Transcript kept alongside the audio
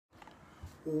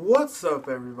What's up,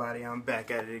 everybody? I'm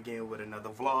back at it again with another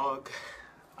vlog.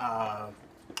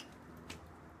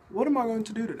 What am I going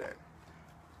to do today?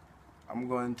 I'm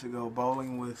going to go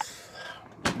bowling with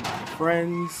my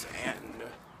friends and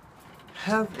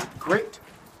have a great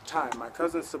time. My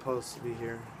cousin's supposed to be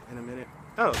here in a minute.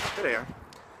 Oh, there they are.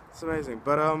 It's amazing.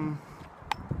 But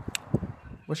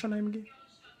what's your name again?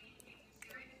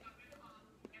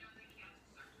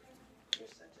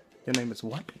 Your name is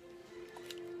what?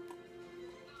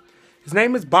 His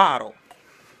name is Bottle.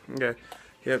 Okay.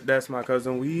 Yep, that's my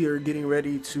cousin. We are getting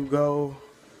ready to go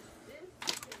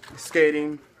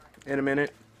skating in a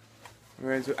minute.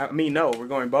 We're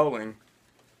going bowling.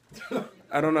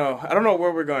 I don't know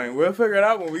where we're going. We'll figure it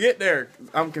out when we get there.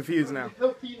 I'm confused now.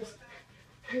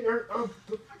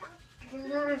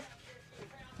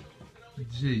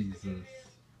 Jesus.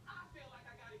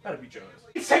 Gotta be Jones.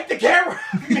 Take the camera!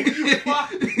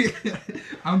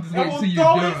 I'm just gonna see you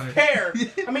throw done. this hair.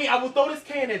 I will throw this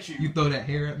can at you. You throw that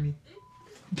hair at me?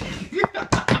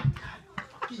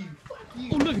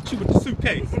 Oh, look at you with the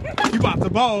suitcase. You about to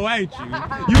bowl, ain't you?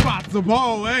 You about to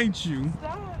bowl, ain't you?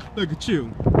 Look at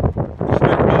you. Look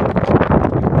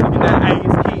at that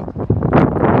ass kick.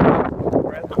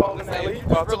 We're at the bowling alley.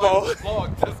 About to bowl.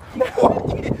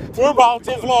 We're about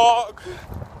to vlog.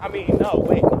 No,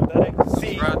 wait. That ain't.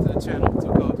 See. Subscribe to the channel to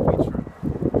go to be true.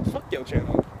 Fuck your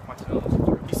channel. My channel is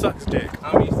true. He sucks dick.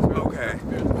 Okay.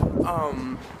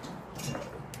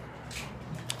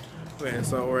 Man,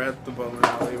 so we're at the bowling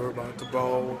alley. We're about to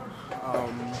bowl.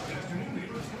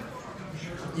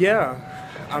 Yeah,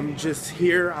 I'm just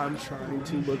here. I'm trying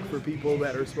to look for people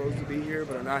that are supposed to be here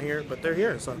but are not here, but they're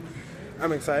here. So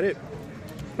I'm excited.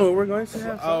 Well, we're going to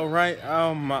have. Oh right.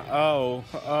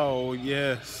 Oh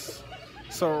yes.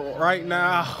 So right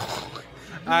now,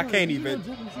 I can't even.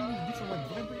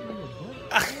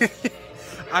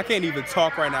 I can't even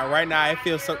talk right now. Right now, I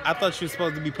feel so. I thought you were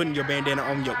supposed to be putting your bandana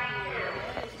on your.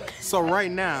 So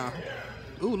right now,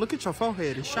 ooh, look at your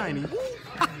forehead. It's shiny.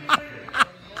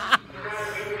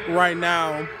 Right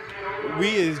now,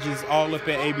 we is just all up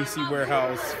at ABC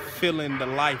Warehouse, feeling the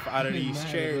life out of these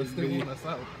chairs.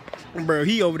 Bro,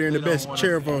 he over there in the best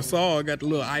chair of us all. Got the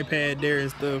little iPad there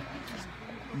and stuff.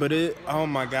 But oh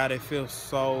my God, it feels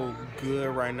so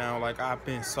good right now. Like I've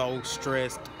been so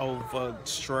overstressed,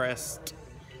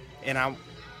 and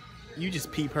you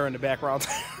just peep her in the background.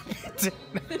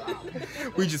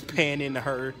 We just pan into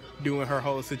her doing her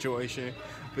whole situation.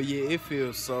 But yeah, it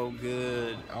feels so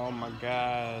good. Oh my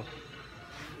God.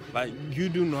 Like you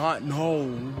do not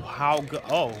know how good.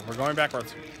 Oh, we're going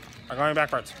backwards. We're going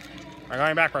backwards. We're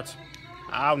going backwards.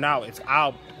 Oh no, it's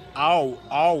out. Oh,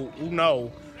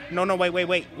 no. No, wait a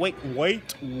minute. Wait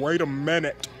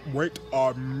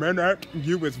a minute.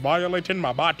 You is violating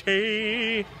my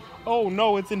body. Oh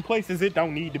no, it's in places it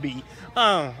don't need to be.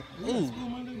 Ooh.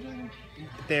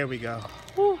 There we go.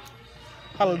 Woo.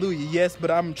 Hallelujah, yes, but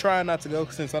I'm trying not to go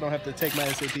since I don't have to take my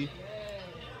SAT.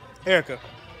 Erica.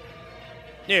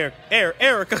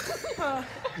 Erica.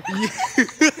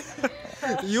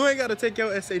 You ain't got to take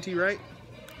your SAT, right?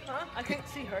 Huh? I can't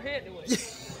see her head anyway.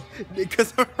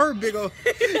 Because of her big old.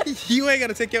 You ain't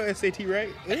gotta take your SAT, right?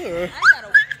 I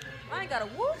ain't got a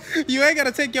whoop. You ain't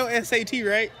gotta take your SAT,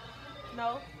 right?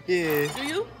 No. Yeah. Do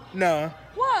you? No.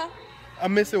 Why?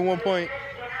 I'm missing 1 point.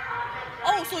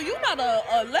 Oh, so you not a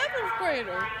 11th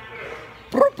grader?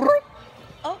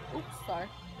 Oh, oops, sorry.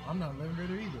 I'm not an 11th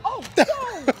grader either. Oh, no.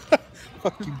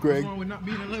 Fuck you, Greg. What's wrong with not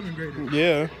being an 11th grader?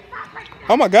 Yeah.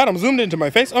 Oh my God, I'm zoomed into my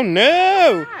face. Oh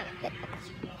no.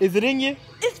 Is it in you?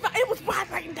 It was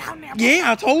vibrating down there.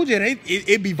 Yeah, I told you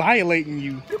it be violating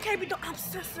you. You can't be doing. I'm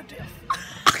sensitive.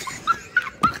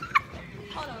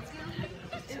 Hold on,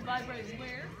 it's vibrating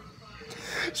where?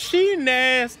 She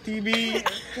nasty, B.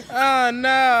 Oh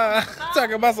no.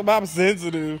 Talking about some I'm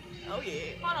sensitive. Oh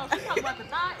yeah. Hold on, she's talking about the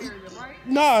thigh area, right?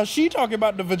 Nah, she talking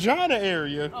about the vagina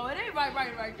area. Oh, it ain't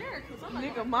vibrating right there, cause I'm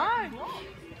like, nigga, mine.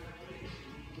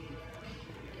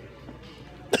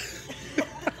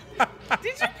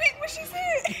 Did you pick what she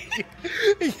said?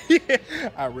 Yeah,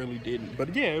 I really didn't,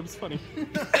 but yeah, it was funny.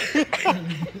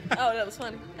 Oh, that was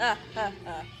funny.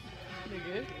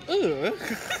 Nigga.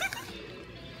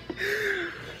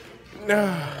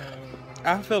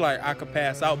 I feel like I could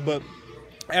pass out, but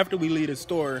after we leave the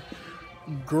store,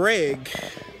 Greg,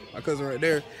 my cousin right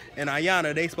there, and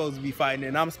Ayana, they supposed to be fighting,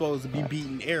 and I'm supposed to be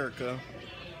beating Erica.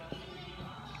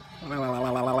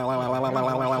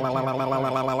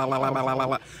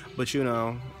 But you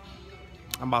know,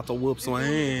 I'm about to whoop some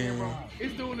hands.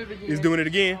 It's doing it again. It's doing it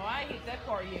again. Oh, I ain't hit that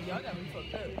part yet. Y'all got me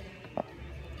fucked up.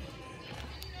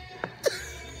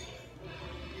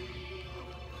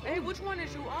 Hey, which one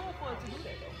is you on for to do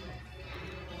that though?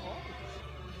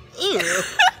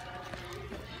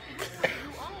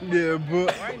 Yeah,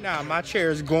 but right now my chair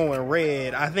is glowing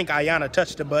red. I think Ayana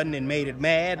touched the button and made it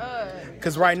mad.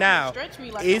 Cause right now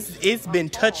it's been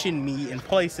touching me in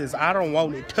places I don't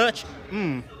want it touched.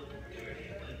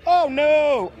 Oh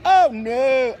no! Oh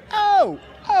no! Oh!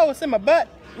 Oh! It's in my butt.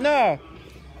 No!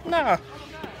 No!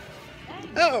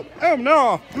 Oh! Oh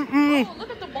no! Oh,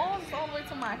 look at the balls all the way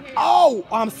to my head. Oh!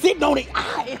 I'm sitting on it.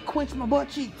 Ah! It clenched my butt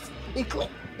cheeks. It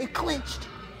clenched.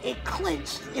 It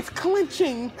clenched. It's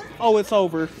clenching. Oh, it's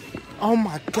over. Oh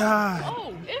my god.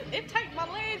 Oh, it tightened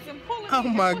my legs and pulling. Oh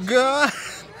my god.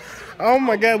 Oh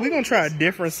my god. We're gonna try a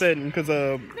different setting because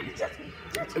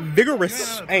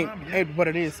Vigorous ain't what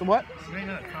it is. What?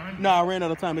 No, I ran out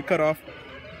of time. It cut off.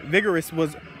 Vigorous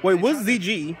was. Wait, what's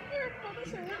ZG?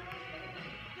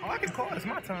 Oh, I can call it. It's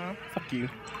my time. Fuck you.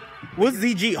 What's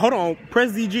ZG? Hold on.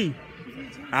 Press ZG.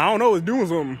 I don't know. It's doing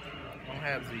something. I don't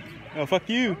have ZG. Oh, fuck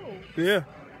you. Yeah.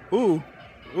 Ooh.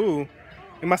 Ooh.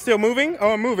 Am I still moving?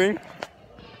 Oh, I'm moving.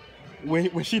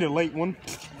 Was she the late one?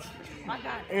 I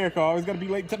got it. Erica always gotta be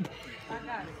late. I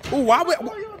got it. Ooh, why?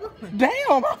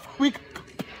 Damn.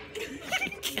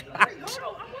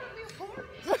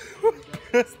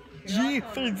 G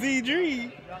for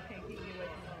ZG.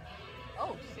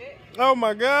 Oh shit. Oh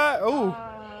my god. Oh.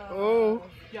 Oh.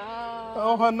 Yeah.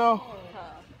 Oh, I know.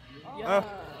 Yes.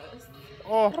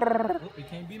 Oh. You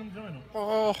can't beat them, join them.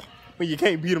 Oh. Well, you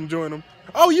can't beat them, join them.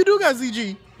 Oh, you do got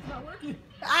ZG. It's not working.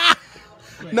 Ah.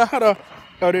 No, no.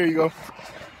 Oh, there you go.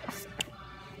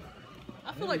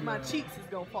 I feel like my cheeks is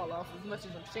gonna fall off as much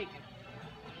as I'm shaking.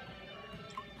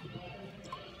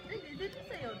 Did you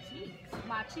say your cheeks?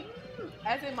 My cheeks?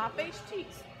 As in my face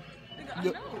cheeks. Nigga, I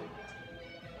Yep. know.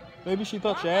 Maybe she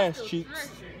thought Why your am I ass still cheeks.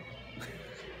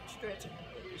 Stretching.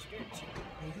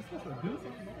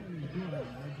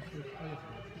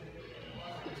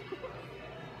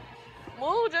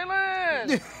 Move, Jalen.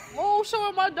 Move,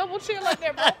 showing my double chin like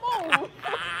that, bro. Move.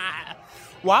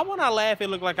 Why when I laugh, it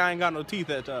look like I ain't got no teeth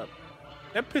at the top?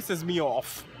 That pisses me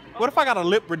off. What if I got a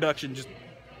lip reduction? Just.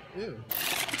 Ew.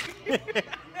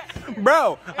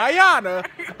 Bro, Ayana.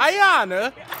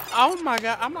 Oh my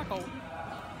god, I'm not gonna.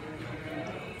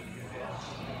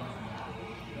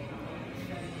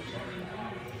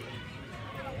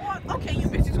 Okay, you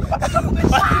bitches.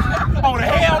 Oh the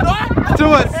hell no! To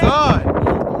what side?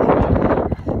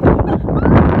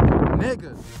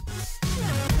 Nigga.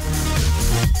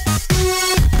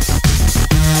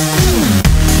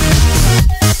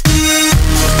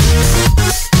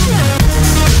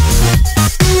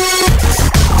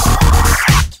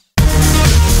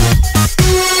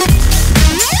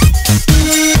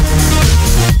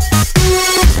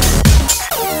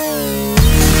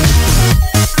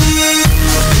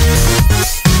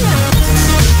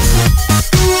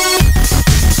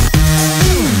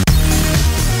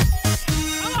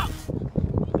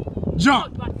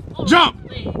 Jump! Jump!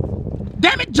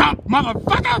 Damn it, jump,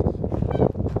 motherfucker!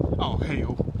 Oh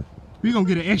hell. We gonna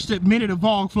get an extra minute of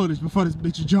vlog footage before this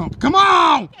bitch jump. Come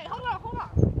on! Hey, hold on.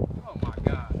 Oh my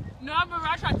god. No, I remember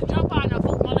I tried to jump out and I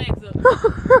fucked my legs up.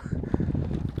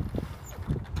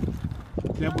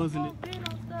 That wasn't it.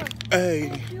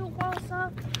 Hey. You want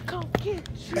some? Come get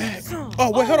you some.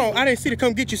 Oh wait, hold on. I didn't see the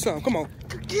come get you some. Come on.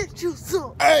 Come get you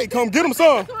some. Hey, come get him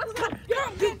some. Come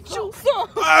get you some.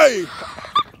 Hey,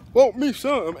 want me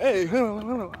some? Hey, hold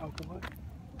on.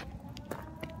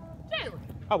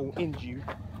 I will end you.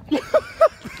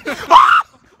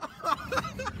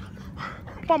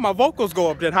 Why my vocals go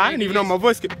up that high? I didn't even know my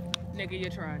voice could. Nigga, you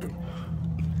tried it.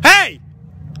 Hey,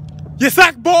 you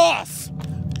suck, boss.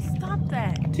 Stop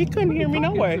that. He couldn't hear me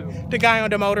no way. The guy on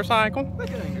the motorcycle.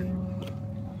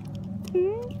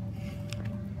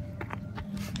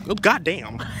 Oh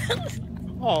goddamn.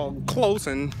 Oh, close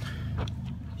and.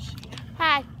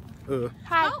 Hi.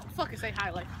 Hi. Oh, Don't fucking say hi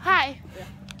like hi. Yeah.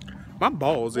 My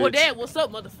balls itch. Well, Dad, what's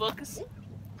up, motherfuckers?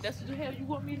 That's what the hell you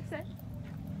want me to say?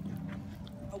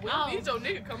 Oh, we don't need your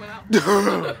nigga coming out.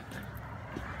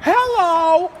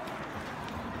 Hello.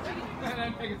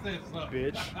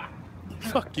 Bitch.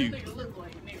 Fuck you. Nigga look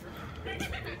like a nigga.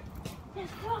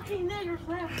 This fucking nigger's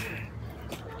laughing.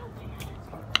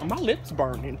 My lips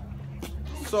burning.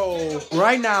 So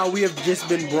right now we have just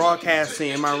been broadcasting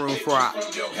in my room for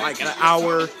like an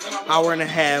hour and a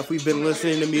half. We've been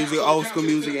listening to music, old school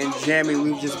music, and jamming.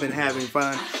 We've just been having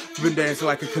fun. We've been dancing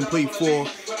like a complete fool.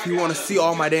 If you want to see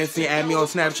all my dancing, add me on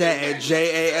Snapchat at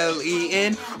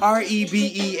JALENREBELLIOUS.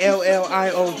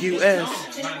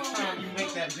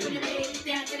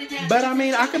 But I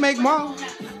mean, I can make more.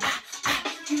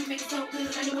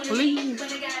 Please.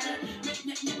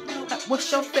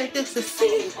 What's your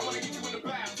fantasy?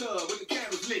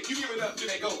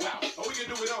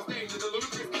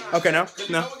 Okay, no,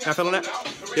 not feeling that.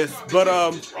 Yes, but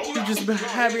we've just been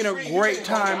having a great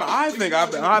time. I think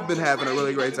I've been having a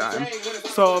really great time.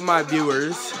 So my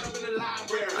viewers,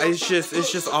 it's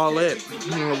just all it.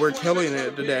 You know, we're killing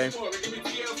it today.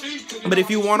 But if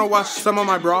you want to watch some of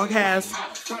my broadcasts,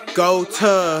 go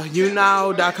to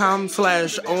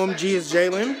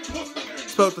younow.com/OMGisJalen.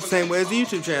 Spelled the same way as the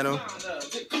YouTube channel.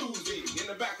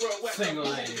 Single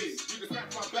ladies. You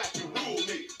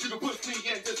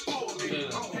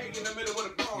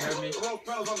heard me?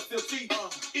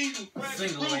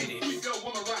 Single ladies.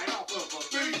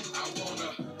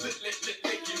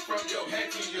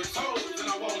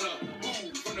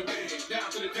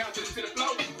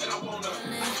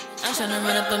 I'm tryna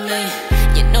run up a million.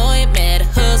 You know it better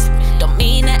hustle. Don't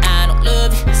mean that I don't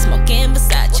love you. Smoking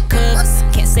beside your covers.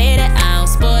 Can't say that I don't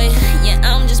spoil you. Yeah,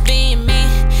 I'm just being me.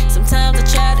 Sometimes I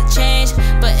try to change,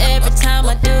 but every time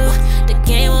I do,